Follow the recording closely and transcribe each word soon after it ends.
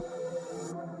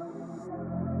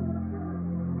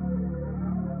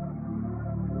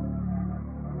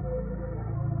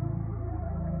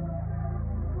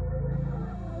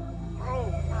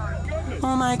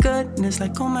my goodness,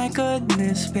 like oh my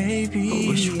goodness, baby. I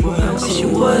wish you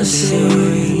was here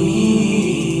with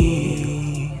me.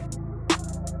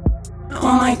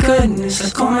 Oh my goodness,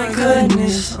 like oh my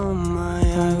goodness, oh my,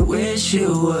 I wish you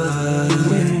was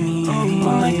with me. Oh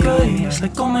my goodness,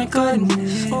 like oh my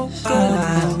goodness, oh God,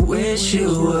 I wish you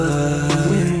was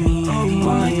with me. Oh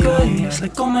my goodness,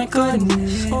 like oh my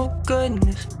goodness, oh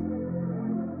goodness.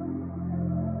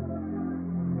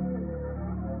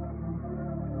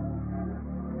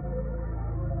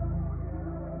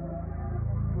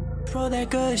 Roll that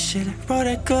good shit, roll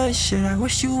that good shit. I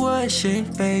wish you would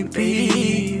shit,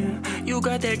 baby. You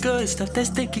got that good stuff, that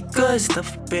sticky good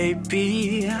stuff,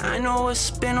 baby. I know what's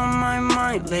been on my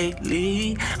mind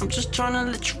lately. I'm just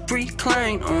tryna let you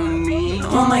recline on me.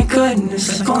 Oh my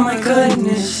goodness, like oh my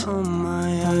goodness, oh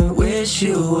my, I wish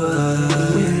you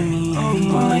would with me. Oh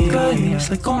my goodness,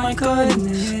 like oh my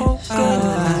goodness, oh God,